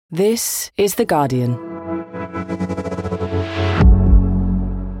This is The Guardian.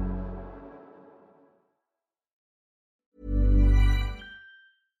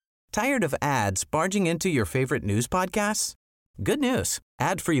 Tired of ads barging into your favorite news podcasts? Good news.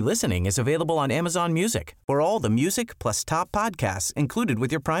 Ad-free listening is available on Amazon Music for all the music plus top podcasts included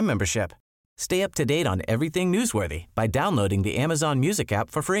with your Prime membership. Stay up to date on everything newsworthy by downloading the Amazon Music app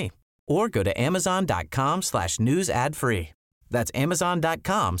for free or go to amazon.com/news ad free. That's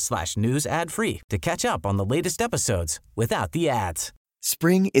amazon.com/news ad free to catch up on the latest episodes without the ads.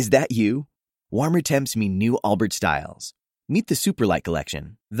 Spring, is that you? Warmer temps mean new Allbirds styles. Meet the Superlight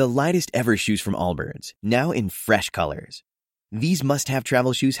Collection, the lightest ever shoes from Allbirds, now in fresh colors. These must-have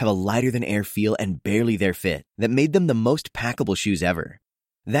travel shoes have a lighter-than-air feel and barely their fit that made them the most packable shoes ever.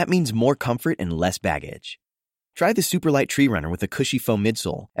 That means more comfort and less baggage. Try the Superlight Tree Runner with a cushy foam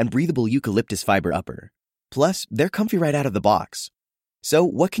midsole and breathable eucalyptus fiber upper. Plus, they're comfy right out of the box. So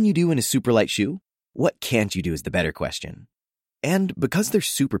what can you do in a Superlight shoe? What can't you do is the better question. And because they're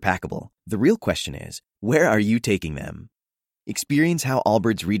super packable, the real question is, where are you taking them? Experience how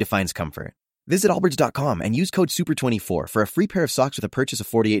Allbirds redefines comfort. Visit allbirds.com and use code SUPER24 for a free pair of socks with a purchase of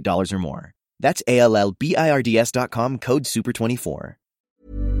 $48 or more. That's ALLBIRDS.com, code SUPER24.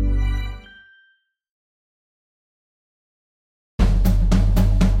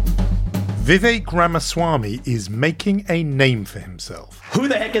 Vivek Ramaswamy is making a name for himself. Who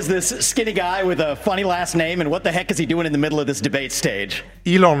the heck is this skinny guy with a funny last name, and what the heck is he doing in the middle of this debate stage?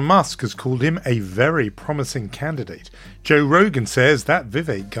 Elon Musk has called him a very promising candidate. Joe Rogan says that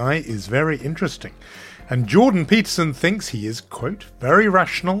Vivek guy is very interesting. And Jordan Peterson thinks he is, quote, very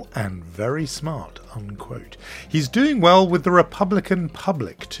rational and very smart, unquote. He's doing well with the Republican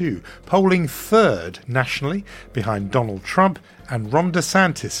public too, polling third nationally behind Donald Trump and Ron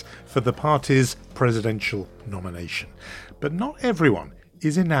DeSantis for the party's presidential nomination. But not everyone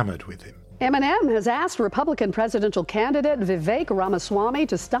is enamored with him. Eminem has asked Republican presidential candidate Vivek Ramaswamy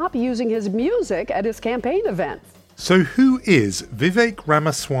to stop using his music at his campaign events. So who is Vivek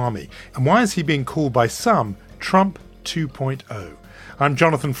Ramaswamy, and why is he being called by some Trump 2.0? I'm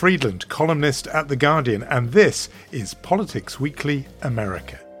Jonathan Freedland, columnist at The Guardian, and this is Politics Weekly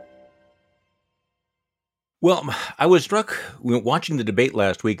America. Well, I was struck watching the debate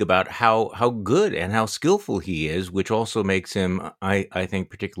last week about how good and how skillful he is, which also makes him, I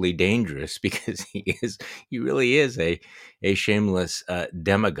think, particularly dangerous because he really is a shameless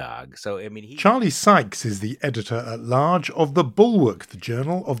demagogue. So, I mean, Charlie Sykes is the editor-at-large of the Bulwark, the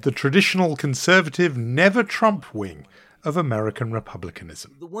journal of the traditional conservative never Trump wing of American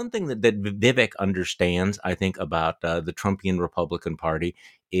republicanism. The one thing that Vivek understands, I think, about the Trumpian Republican Party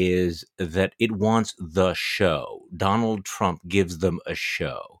is that it wants the show. Donald Trump gives them a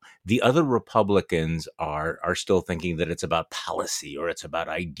show. The other Republicans are still thinking that it's about policy or it's about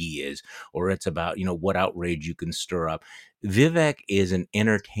ideas or it's about, what outrage you can stir up. Vivek is an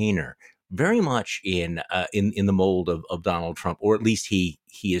entertainer, very much in the mold of Donald Trump, or at least he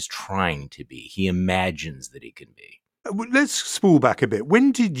is trying to be. He imagines that he can be. Let's spool back a bit.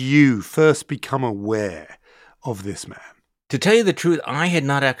 When did you first become aware of this man? To tell you the truth, I had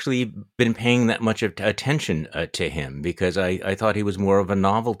not actually been paying that much attention to him because I thought he was more of a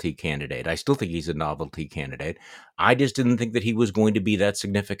novelty candidate. I still think he's a novelty candidate. I just didn't think that he was going to be that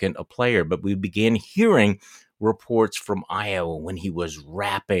significant a player. But we began hearing reports from Iowa when he was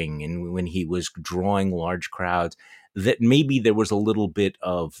rapping and when he was drawing large crowds that maybe there was a little bit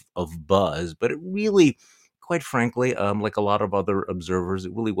of buzz, but it really, quite frankly, like a lot of other observers,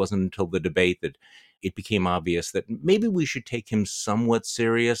 it really wasn't until the debate that it became obvious that maybe we should take him somewhat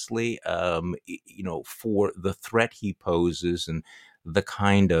seriously, for the threat he poses and the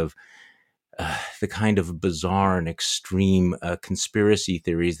kind of bizarre and extreme conspiracy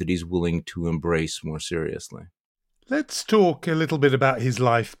theories that he's willing to embrace more seriously. Let's talk a little bit about his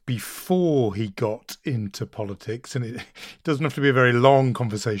life before he got into politics. And it doesn't have to be a very long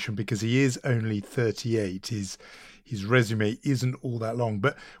conversation because he is only 38. His resume isn't all that long.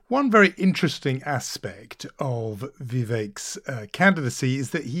 But one very interesting aspect of Vivek's candidacy is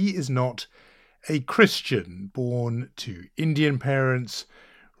that he is not a Christian born to Indian parents,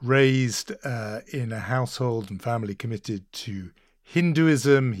 raised in a household and family committed to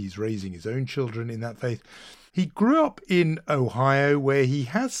Hinduism. He's raising his own children in that faith. He grew up in Ohio, where he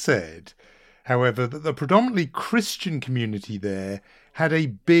has said, however, that the predominantly Christian community there had a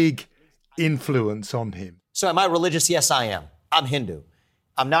big influence on him. So am I religious? Yes, I am. I'm Hindu.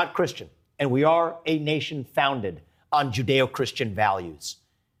 I'm not Christian. And we are a nation founded on Judeo-Christian values.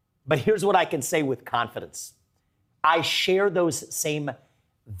 But here's what I can say with confidence. I share those same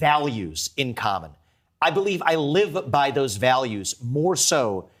values in common. I believe I live by those values more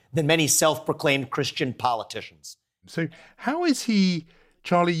so than many self-proclaimed Christian politicians. So how is he,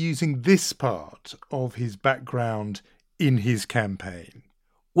 Charlie, using this part of his background in his campaign?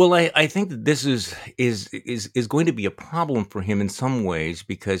 Well, I think that this is going to be a problem for him in some ways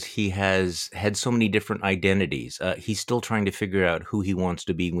because he has had so many different identities. He's still trying to figure out who he wants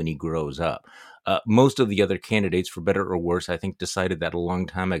to be when he grows up. Most of the other candidates, for better or worse, I think decided that a long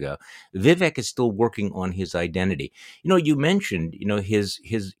time ago. Vivek is still working on his identity. You mentioned,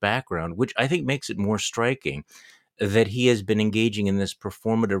 his background, which I think makes it more striking, that he has been engaging in this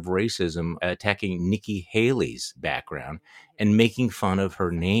performative racism, attacking Nikki Haley's background and making fun of her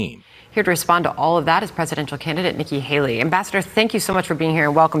name. Here to respond to all of that is presidential candidate Nikki Haley. Ambassador, thank you so much for being here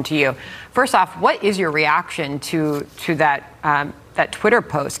and welcome to you. First off, what is your reaction to that Twitter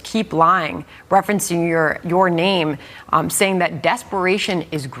post, Keep Lying, referencing your name, saying that desperation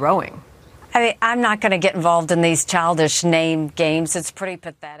is growing? I mean, I'm not going to get involved in these childish name games. It's pretty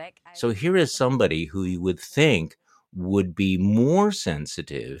pathetic. So here is somebody who you would think would be more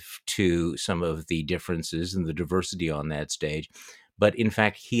sensitive to some of the differences and the diversity on that stage. But in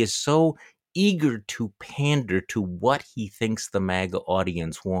fact, he is so eager to pander to what he thinks the MAGA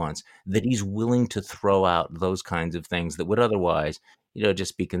audience wants that he's willing to throw out those kinds of things that would otherwise,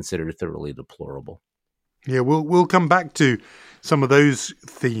 just be considered thoroughly deplorable. Yeah, we'll come back to some of those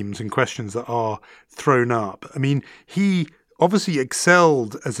themes and questions that are thrown up. I mean, he obviously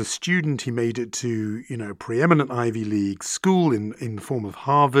excelled as a student. He made it to, preeminent Ivy League school in the form of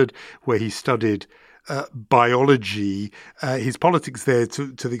Harvard, where he studied biology. His politics there,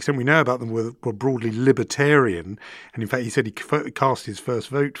 to the extent we know about them, were broadly libertarian. And in fact, he said he cast his first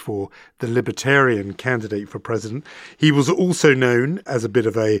vote for the libertarian candidate for president. He was also known as a bit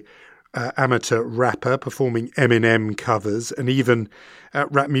of a amateur rapper, performing Eminem covers and even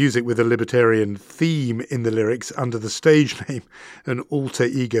rap music with a libertarian theme in the lyrics under the stage name and alter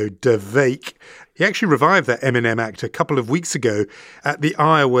ego Vivek. He actually revived that Eminem act a couple of weeks ago at the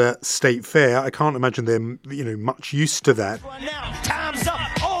Iowa State Fair. I can't imagine them, much used to that. Now, time's up,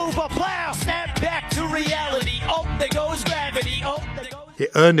 overplow, snap back to reality. Oh, there goes gravity. Oh, there goes... It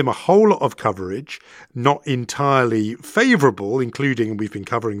earned him a whole lot of coverage, not entirely favourable, including, and we've been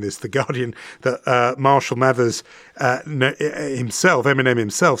covering this, The Guardian, that Marshall Mathers Eminem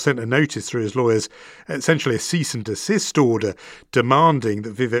himself, sent a notice through his lawyers, essentially a cease and desist order, demanding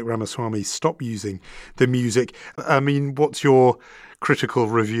that Vivek Ramaswamy stop using the music. I mean, what's your critical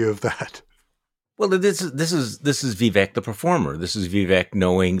review of that? Well, this is Vivek the performer. This is Vivek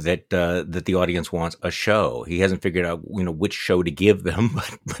knowing that the audience wants a show. He hasn't figured out which show to give them,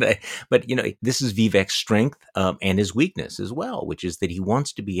 but this is Vivek's strength and his weakness as well, which is that he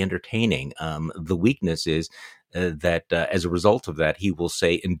wants to be entertaining. The weakness is that as a result of that, he will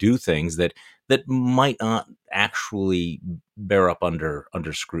say and do things that might not actually bear up under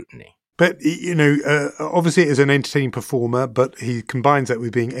scrutiny. But obviously, as an entertaining performer, but he combines that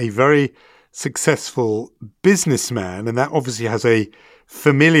with being a very successful businessman, and that obviously has a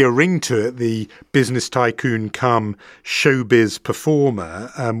familiar ring to it, the business tycoon come showbiz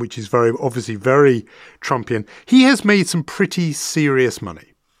performer, which is very Trumpian. He has made some pretty serious money.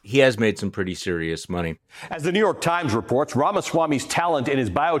 He has made some pretty serious money. As the New York Times reports, Ramaswamy's talent in his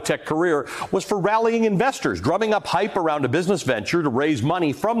biotech career was for rallying investors, drumming up hype around a business venture to raise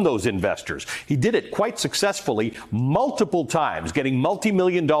money from those investors. He did it quite successfully multiple times, getting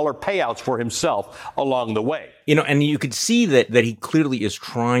multi-million-dollar payouts for himself along the way. And you could see that he clearly is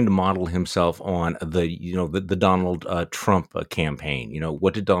trying to model himself on the Donald Trump campaign.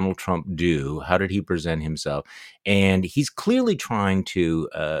 What did Donald Trump do? How did he present himself? And he's clearly trying to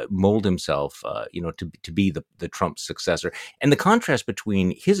mold himself, to be the Trump successor. And the contrast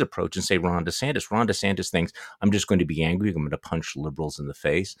between his approach and, say, Ron DeSantis thinks, I'm just going to be angry. I'm going to punch liberals in the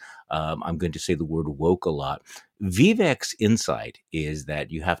face. I'm going to say the word woke a lot. Vivek's insight is that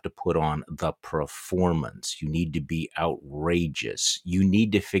you have to put on the performance. You need to be outrageous. You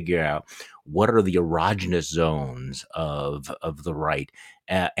need to figure out what are the erogenous zones of the right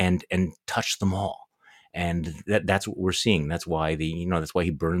and touch them all. And that's what we're seeing. That's why that's why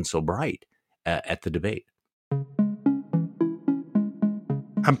he burns so bright at the debate.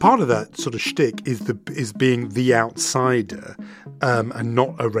 And part of that sort of shtick is being the outsider and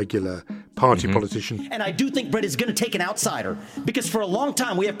not a regular party politician. And I do think Brett is going to take an outsider, because for a long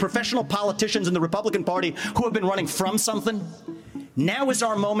time we have professional politicians in the Republican Party who have been running from something. Now is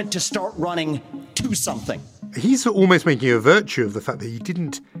our moment to start running to something. He's almost making a virtue of the fact that he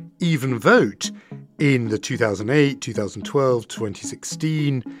didn't even vote in the 2008, 2012,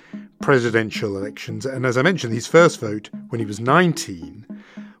 2016 presidential elections. And as I mentioned, his first vote when he was 19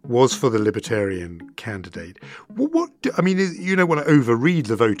 was for the Libertarian candidate. I mean, you don't want to overread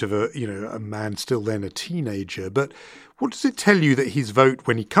the vote of a man still then a teenager, but what does it tell you that his vote,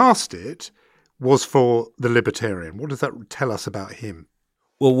 when he cast it, was for the Libertarian? What does that tell us about him?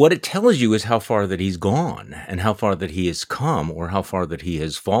 Well, what it tells you is how far that he's gone and how far that he has come or how far that he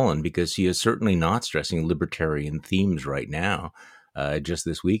has fallen, because he is certainly not stressing libertarian themes right now. Just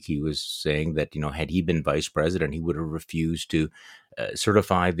this week, he was saying that, had he been vice president, he would have refused to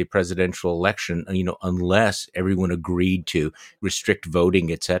certify the presidential election, unless everyone agreed to restrict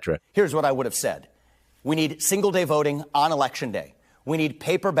voting, etc. Here's what I would have said. We need single-day voting on Election Day. We need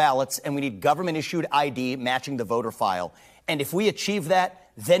paper ballots, and we need government-issued ID matching the voter file. And if we achieve that,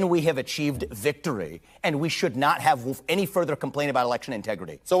 then we have achieved victory, and we should not have any further complaint about election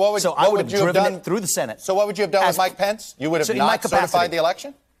integrity. So I would have driven it through the Senate. So what would you have done with Mike Pence? You would have not certified the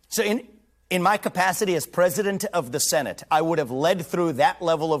election? So in my capacity as president of the Senate, I would have led through that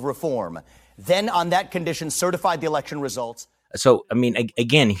level of reform, then on that condition certified the election results. So, I mean,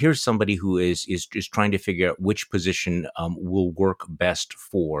 again, here's somebody who is just trying to figure out which position will work best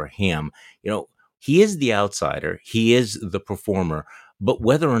for him. He is the outsider. He is the performer. But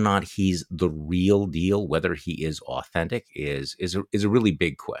whether or not he's the real deal, whether he is authentic, is a really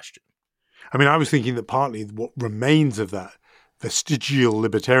big question. I mean, I was thinking that partly what remains of that vestigial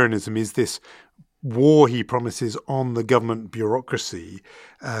libertarianism is this war he promises on the government bureaucracy,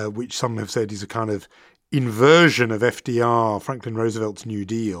 which some have said is a kind of inversion of FDR, Franklin Roosevelt's New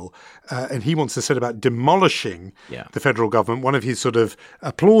Deal, and he wants to set about demolishing the federal government. One of his sort of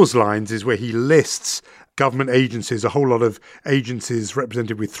applause lines is where he lists government agencies, a whole lot of agencies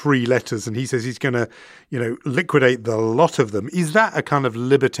represented with 3 letters, and he says he's going to, liquidate the lot of them. Is that a kind of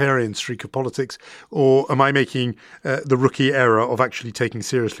libertarian streak of politics, or am I making the rookie error of actually taking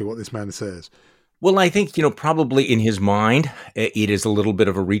seriously what this man says? Well, I think, probably in his mind, it is a little bit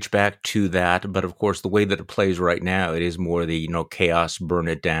of a reach back to that. But of course, the way that it plays right now, it is more the, chaos, burn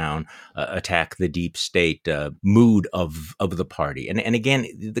it down, attack the deep state mood of the party. And again,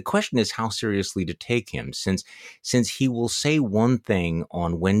 the question is how seriously to take him, since he will say one thing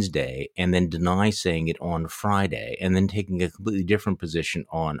on Wednesday and then deny saying it on Friday and then taking a completely different position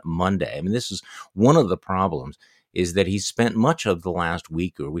on Monday. I mean, this is one of the problems, is that he's spent much of the last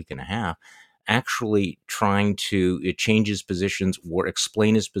week or week and a half actually trying to change his positions or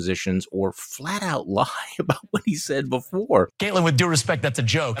explain his positions or flat out lie about what he said before. Caitlin, with due respect, that's a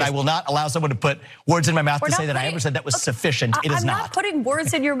joke. I will not allow someone to put words in my mouth to say that I ever said that was sufficient. It is not. I'm not putting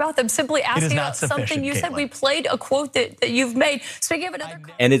words in your mouth. I'm simply asking about something you said. We played a quote that you've made. Speaking of another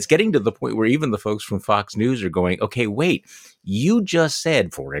quote. And it's getting to the point where even the folks from Fox News are going, okay, wait, you just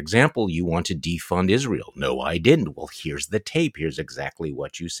said, for example, you want to defund Israel. No, I didn't. Well, here's the tape. Here's exactly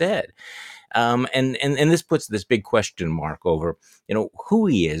what you said. And this puts this big question mark over, who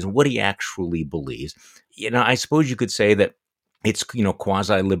he is, what he actually believes. I suppose you could say that it's,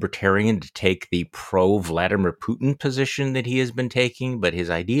 quasi-libertarian to take the pro-Vladimir Putin position that he has been taking, but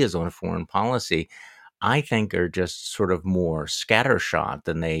his ideas on foreign policy, I think, are just sort of more scattershot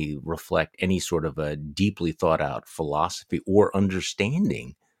than they reflect any sort of a deeply thought-out philosophy or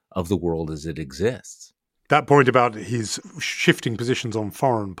understanding of the world as it exists. That point about his shifting positions on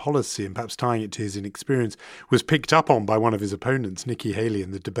foreign policy and perhaps tying it to his inexperience was picked up on by one of his opponents, Nikki Haley,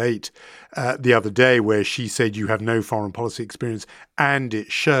 in the debate the other day, where she said you have no foreign policy experience, and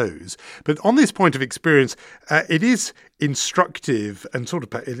it shows. But on this point of experience, it is instructive and sort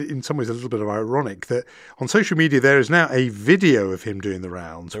of in some ways a little bit of ironic that on social media there is now a video of him doing the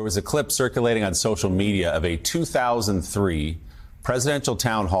rounds. There was a clip circulating on social media of a 2003 presidential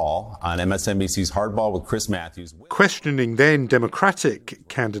town hall on MSNBC's Hardball with Chris Matthews, questioning then Democratic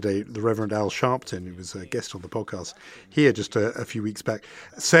candidate, the Reverend Al Sharpton, who was a guest on the podcast here just a few weeks back,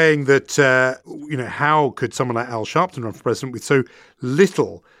 saying that, how could someone like Al Sharpton run for president with so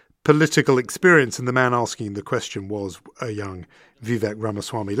little political experience? And the man asking the question was a young Vivek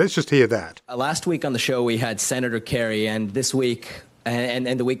Ramaswamy. Let's just hear that. Last week on the show, we had Senator Kerry, and this week and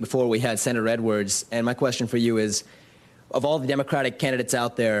the week before, we had Senator Edwards. And my question for you is, of all the Democratic candidates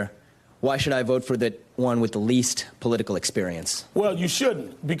out there, why should I vote for the one with the least political experience? Well, you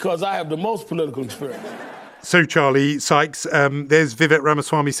shouldn't, because I have the most political experience. So, Charlie Sykes, there's Vivek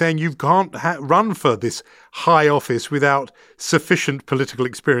Ramaswamy saying you can't run for this high office without sufficient political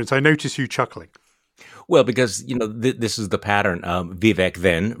experience. I notice you chuckling. Well, because, this is the pattern of Vivek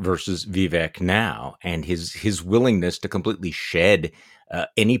then versus Vivek now, and his willingness to completely shed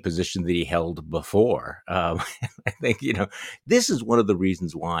any position that he held before. I think, this is one of the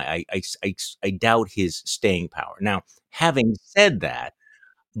reasons why I doubt his staying power. Now, having said that,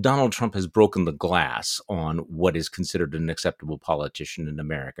 Donald Trump has broken the glass on what is considered an acceptable politician in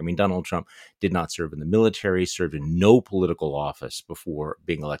America. I mean, Donald Trump did not serve in the military, served in no political office before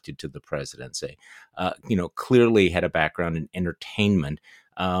being elected to the presidency. Clearly had a background in entertainment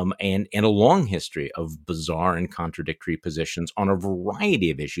and a long history of bizarre and contradictory positions on a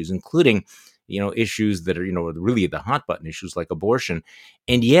variety of issues, including, issues that are, really the hot button issues like abortion.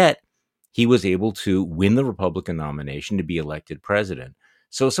 And yet he was able to win the Republican nomination to be elected president.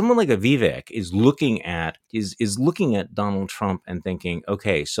 So someone like a Vivek is looking at Donald Trump and thinking,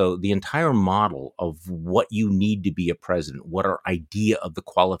 okay, so the entire model of what you need to be a president, what our idea of the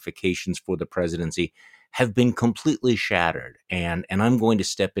qualifications for the presidency have been completely shattered. And I'm going to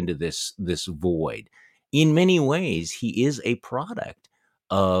step into this void. In many ways, he is a product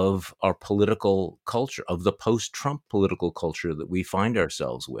of our political culture, of the post-Trump political culture that we find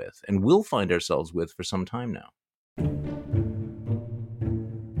ourselves with and will find ourselves with for some time now.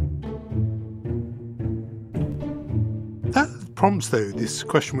 That prompts, though, this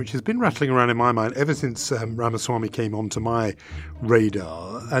question which has been rattling around in my mind ever since Ramaswamy came onto my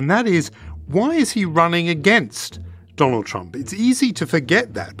radar, and that is, why is he running against Donald Trump? It's easy to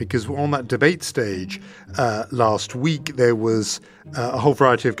forget that because on that debate stage last week, there was a whole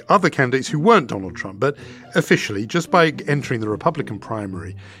variety of other candidates who weren't Donald Trump. But officially, just by entering the Republican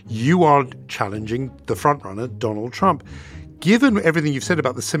primary, you are challenging the frontrunner, Donald Trump. Given everything you've said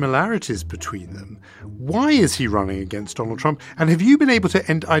about the similarities between them, why is he running against Donald Trump? And have you been able to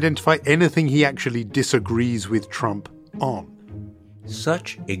identify anything he actually disagrees with Trump on?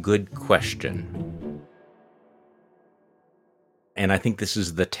 Such a good question. And I think this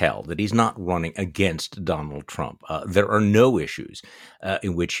is the tell, that he's not running against Donald Trump. There are no issues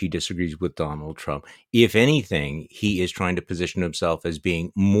in which he disagrees with Donald Trump. If anything, he is trying to position himself as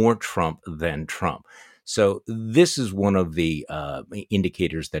being more Trump than Trump. So this is one of the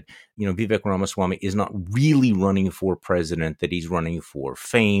indicators that, Vivek Ramaswamy is not really running for president, that he's running for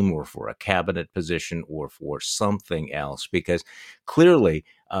fame or for a cabinet position or for something else. Because clearly,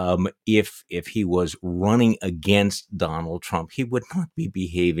 if he was running against Donald Trump, he would not be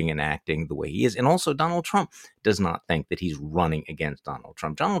behaving and acting the way he is. And also, Donald Trump does not think that he's running against Donald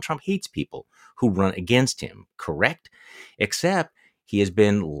Trump. Donald Trump hates people who run against him, correct? Except he has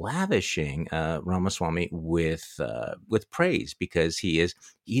been lavishing Ramaswamy with praise because he's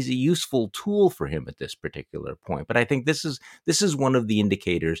a useful tool for him at this particular point. But I think this is one of the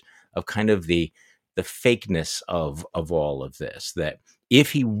indicators of kind of the fakeness of all of this. That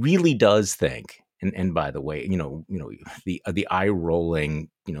if he really does think, and by the way, the eye rolling,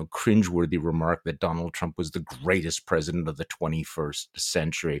 cringeworthy remark that Donald Trump was the greatest president of the 21st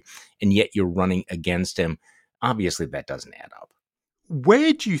century, and yet you're running against him, obviously that doesn't add up.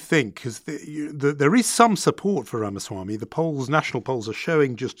 Where do you think, because there is some support for Ramaswamy, the polls, national polls are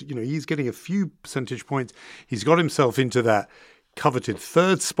showing he's getting a few percentage points. He's got himself into that coveted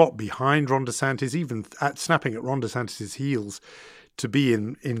third spot behind Ron DeSantis, even snapping at Ron DeSantis' heels to be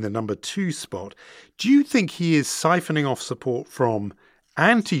in the number 2 spot. Do you think he is siphoning off support from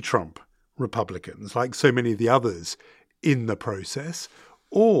anti-Trump Republicans, like so many of the others in the process,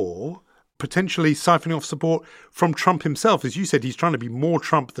 or potentially siphoning off support from Trump himself? As you said, he's trying to be more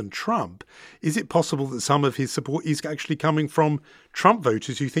Trump than Trump. Is it possible that some of his support is actually coming from Trump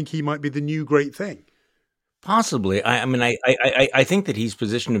voters who think he might be the new great thing? Possibly. I think that he's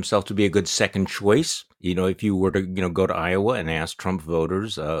positioned himself to be a good second choice. If you were to, go to Iowa and ask Trump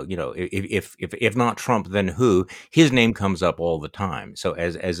voters, if not Trump, then who? His name comes up all the time. So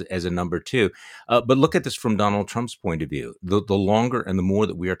as a number 2. But look at this from Donald Trump's point of view. The longer and the more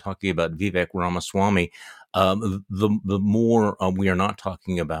that we are talking about Vivek Ramaswamy, the more we are not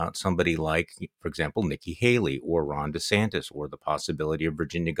talking about somebody like, for example, Nikki Haley or Ron DeSantis or the possibility of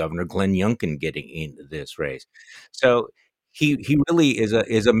Virginia Governor Glenn Youngkin getting into this race. So he really is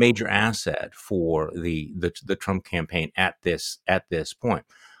a major asset for the Trump campaign at this point,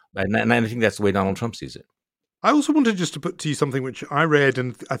 and I think that's the way Donald Trump sees it. I also wanted just to put to you something which I read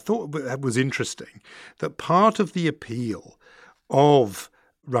and I thought was interesting, that part of the appeal of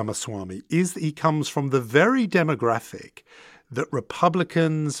Ramaswamy is that he comes from the very demographic that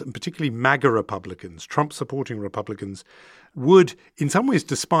Republicans, and particularly MAGA Republicans, Trump-supporting Republicans, would in some ways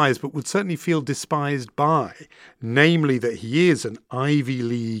despise, but would certainly feel despised by, namely that he is an Ivy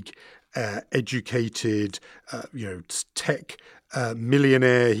League educated, tech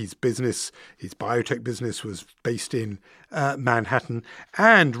millionaire. His biotech business was based in Manhattan,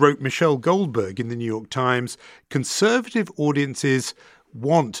 and wrote Michelle Goldberg in the New York Times, conservative audiences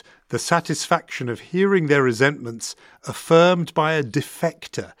want the satisfaction of hearing their resentments affirmed by a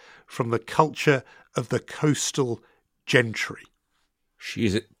defector from the culture of the coastal gentry.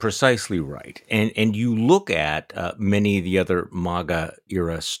 She's precisely right. And you look at many of the other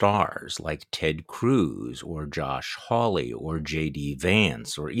MAGA-era stars like Ted Cruz or Josh Hawley or J.D.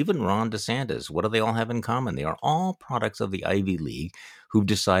 Vance or even Ron DeSantis. What do they all have in common? They are all products of the Ivy League who've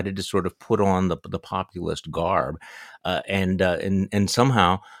decided to sort of put on the populist garb. And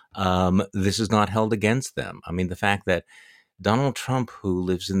somehow this is not held against them. I mean, the fact that Donald Trump, who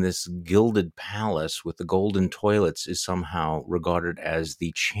lives in this gilded palace with the golden toilets, is somehow regarded as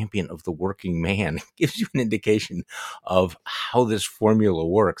the champion of the working man gives you an indication of how this formula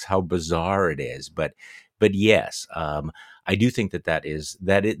works, how bizarre it is. But yes, I do think that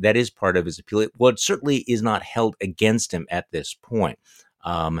is part of his appeal. Well, it certainly is not held against him at this point.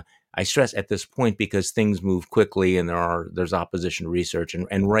 I stress at this point because things move quickly and there's opposition research.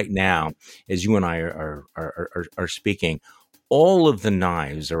 And right now, as you and I are speaking, all of the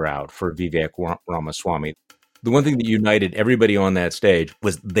knives are out for Vivek Ramaswamy. The one thing that united everybody on that stage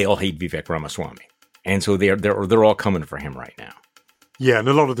was they all hate Vivek Ramaswamy. And so they're all coming for him right now. Yeah, and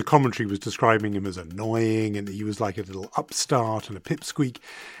a lot of the commentary was describing him as annoying and he was like a little upstart and a pipsqueak.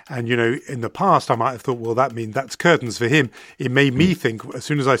 And, you know, in the past, I might have thought, well, that's curtains for him. It made me think, as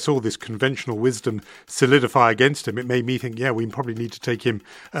soon as I saw this conventional wisdom solidify against him, it made me think, yeah, we probably need to take him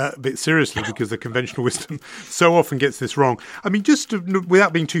a bit seriously because the conventional wisdom so often gets this wrong. I mean,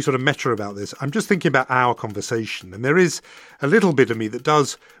 without being too sort of meta about this, I'm just thinking about our conversation. And there is a little bit of me that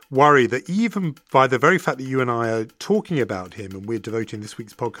does worry that even by the very fact that you and I are talking about him and we're devoting this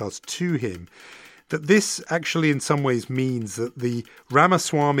week's podcast to him, that this actually in some ways means that the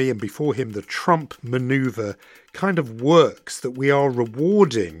Ramaswamy and before him the Trump maneuver kind of works, that we are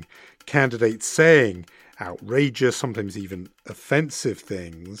rewarding candidates saying outrageous, sometimes even offensive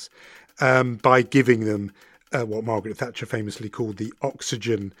things by giving them what Margaret Thatcher famously called the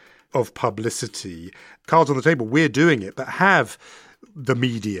oxygen of publicity. Cards on the table, we're doing it, but have the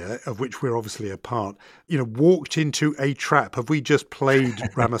media, of which we're obviously a part, you know, walked into a trap? Have we just played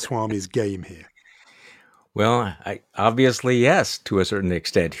Ramaswamy's game here? Well, obviously, yes, to a certain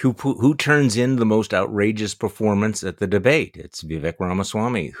extent. Who turns in the most outrageous performance at the debate? It's Vivek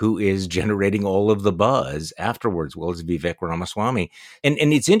Ramaswamy. Who is generating all of the buzz afterwards? Well, it's Vivek Ramaswamy. And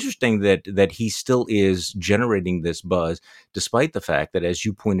it's interesting that he still is generating this buzz, despite the fact that, as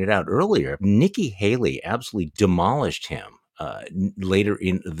you pointed out earlier, Nikki Haley absolutely demolished him later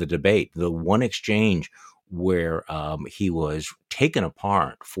in the debate. The one exchange where he was taken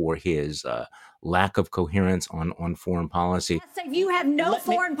apart for his lack of coherence on foreign policy. You have no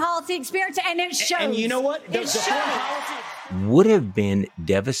foreign policy experience, and it shows. And you know what? It shows. Would have been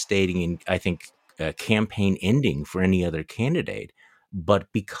devastating and I think campaign ending for any other candidate.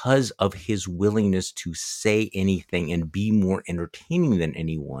 But because of his willingness to say anything and be more entertaining than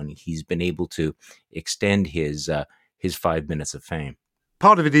anyone, he's been able to extend his 5 minutes of fame.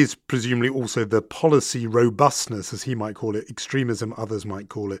 Part of it is presumably also the policy robustness, as he might call it, extremism, others might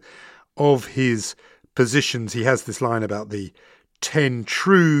call it, of his positions. He has this line about the 10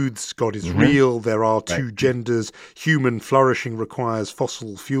 truths, God is real, there are two genders, human flourishing requires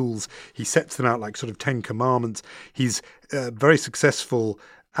fossil fuels. He sets them out like sort of 10 commandments. He's a very successful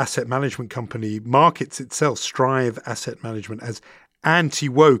asset management company, markets itself, Strive Asset Management, as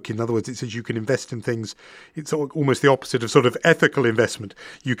anti-woke. In other words, it says you can invest in things, it's almost the opposite of sort of ethical investment.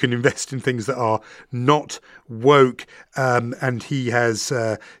 You can invest in things that are not woke. And he has,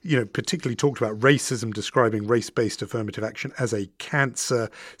 particularly talked about racism, describing race-based affirmative action as a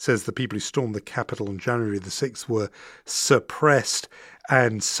cancer, says the people who stormed the Capitol on January the 6th were suppressed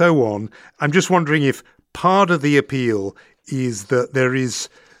and so on. I'm just wondering if part of the appeal is that there is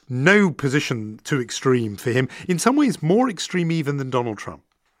no position too extreme for him, in some ways more extreme even than Donald Trump.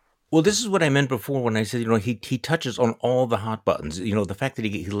 Well, this is what I meant before when I said, he touches on all the hot buttons. The fact that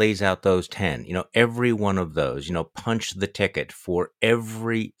he lays out those 10, every one of those, punch the ticket for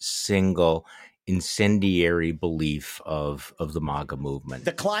every single incendiary belief of the MAGA movement.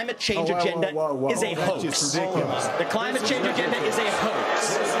 The climate change agenda is a hoax. The climate change agenda is a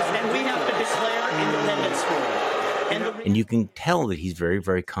hoax. And we have to declare independence for it. And you can tell that he's very,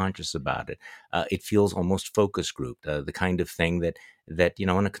 very conscious about it. It feels almost focus grouped, the kind of thing that in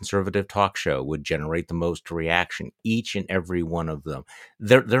a conservative talk show would generate the most reaction, each and every one of them.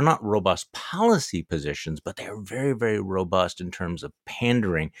 They're not robust policy positions, but they're very, very robust in terms of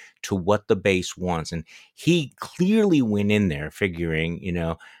pandering to what the base wants. And he clearly went in there figuring,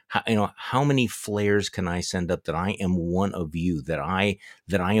 how many flares can I send up that I am one of you, that I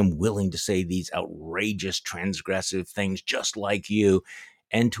am willing to say these outrageous, transgressive things just like you.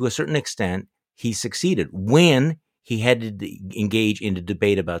 And to a certain extent, he succeeded. When he had to engage in a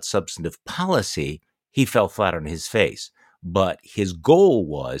debate about substantive policy, he fell flat on his face. But his goal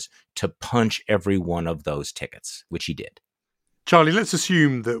was to punch every one of those tickets, which he did. Charlie, let's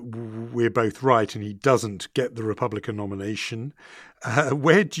assume that we're both right and he doesn't get the Republican nomination.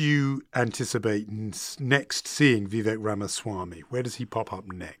 Where do you anticipate next seeing Vivek Ramaswamy? Where does he pop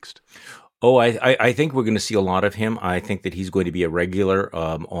up next? Oh, I think we're going to see a lot of him. I think that he's going to be a regular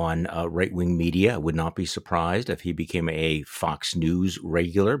on right-wing media. I would not be surprised if he became a Fox News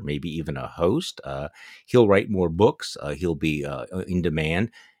regular, maybe even a host. He'll write more books. He'll be in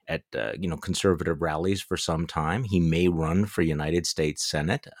demand at conservative rallies for some time. He may run for United States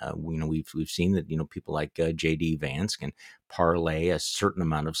Senate. We've seen that people like J.D. Vance can parlay a certain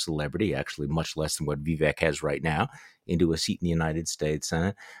amount of celebrity, actually much less than what Vivek has right now, into a seat in the United States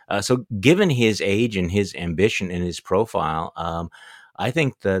Senate. So given his age and his ambition and his profile, I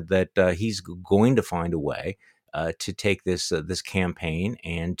think that he's going to find a way to take this campaign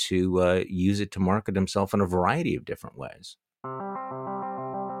and to use it to market himself in a variety of different ways.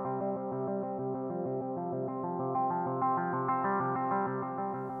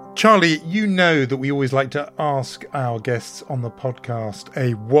 Charlie, you know that we always like to ask our guests on the podcast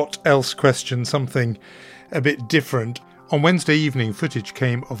a what else question, something a bit different. On Wednesday evening, footage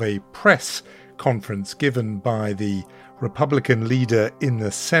came of a press conference given by the Republican leader in the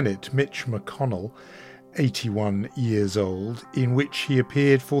Senate, Mitch McConnell, 81 years old, in which he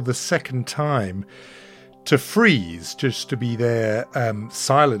appeared for the second time to freeze, just to be there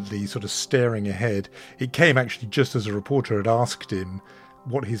silently, sort of staring ahead. It came actually just as a reporter had asked him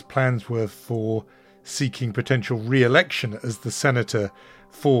what his plans were for seeking potential re-election as the senator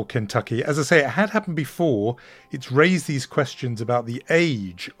for Kentucky. As I say, it had happened before. It's raised these questions about the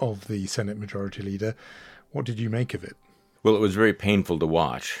age of the Senate Majority Leader. What did you make of it? Well, it was very painful to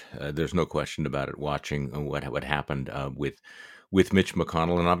watch. There's no question about it, watching what happened with Mitch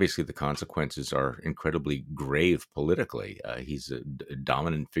McConnell. And obviously the consequences are incredibly grave politically. He's a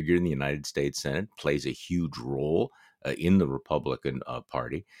dominant figure in the United States Senate, plays a huge role in the Republican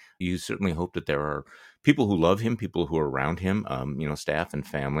Party. You certainly hope that there are people who love him, people who are around him, staff and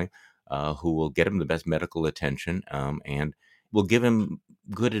family, who will get him the best medical attention and will give him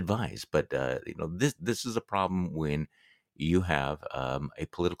good advice. But this is a problem when you have a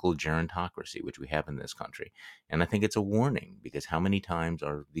political gerontocracy, which we have in this country. And I think it's a warning, because how many times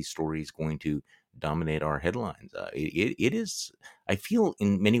are these stories going to dominate our headlines? It is, I feel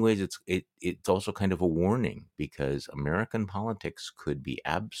in many ways, it's also kind of a warning, because American politics could be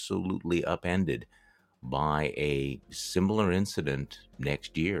absolutely upended by a similar incident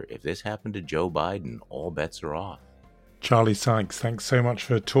next year. If this happened to Joe Biden, all bets are off. Charlie Sykes, thanks so much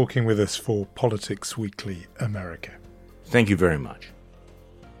for talking with us for Politics Weekly America. Thank you very much.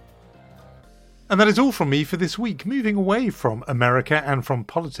 And that is all from me for this week. Moving away from America and from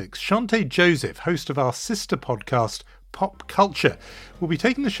politics, Shante Joseph, host of our sister podcast, Pop Culture, will be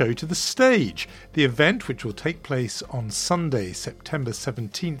taking the show to the stage. The event, which will take place on Sunday, September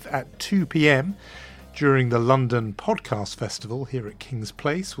 17th at 2 p.m, during the London Podcast Festival here at King's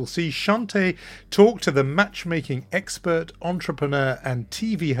Place, will see Shante talk to the matchmaking expert, entrepreneur and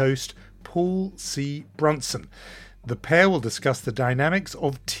TV host Paul C. Brunson. The pair will discuss the dynamics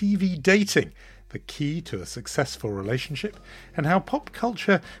of TV dating, the key to a successful relationship, and how pop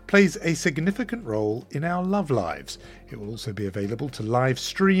culture plays a significant role in our love lives. It will also be available to live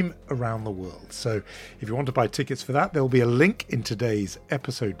stream around the world. So if you want to buy tickets for that, there will be a link in today's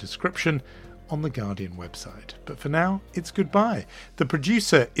episode description on the Guardian website. But for now, it's goodbye. The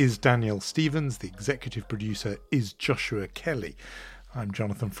producer is Danielle Stevens. The executive producer is Joshua Kelly. I'm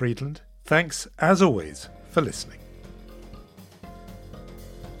Jonathan Freedland. Thanks, as always, for listening.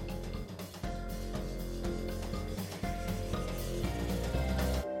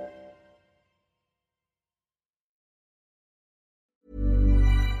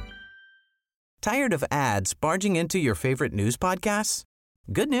 Tired of ads barging into your favorite news podcasts?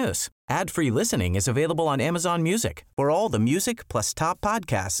 Good news. Ad-free listening is available on Amazon Music for all the music plus top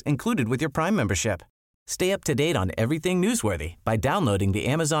podcasts included with your Prime membership. Stay up to date on everything newsworthy by downloading the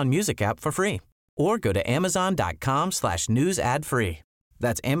Amazon Music app for free or go to amazon.com/news ad free.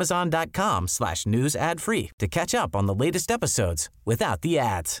 That's amazon.com/news ad free to catch up on the latest episodes without the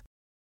ads.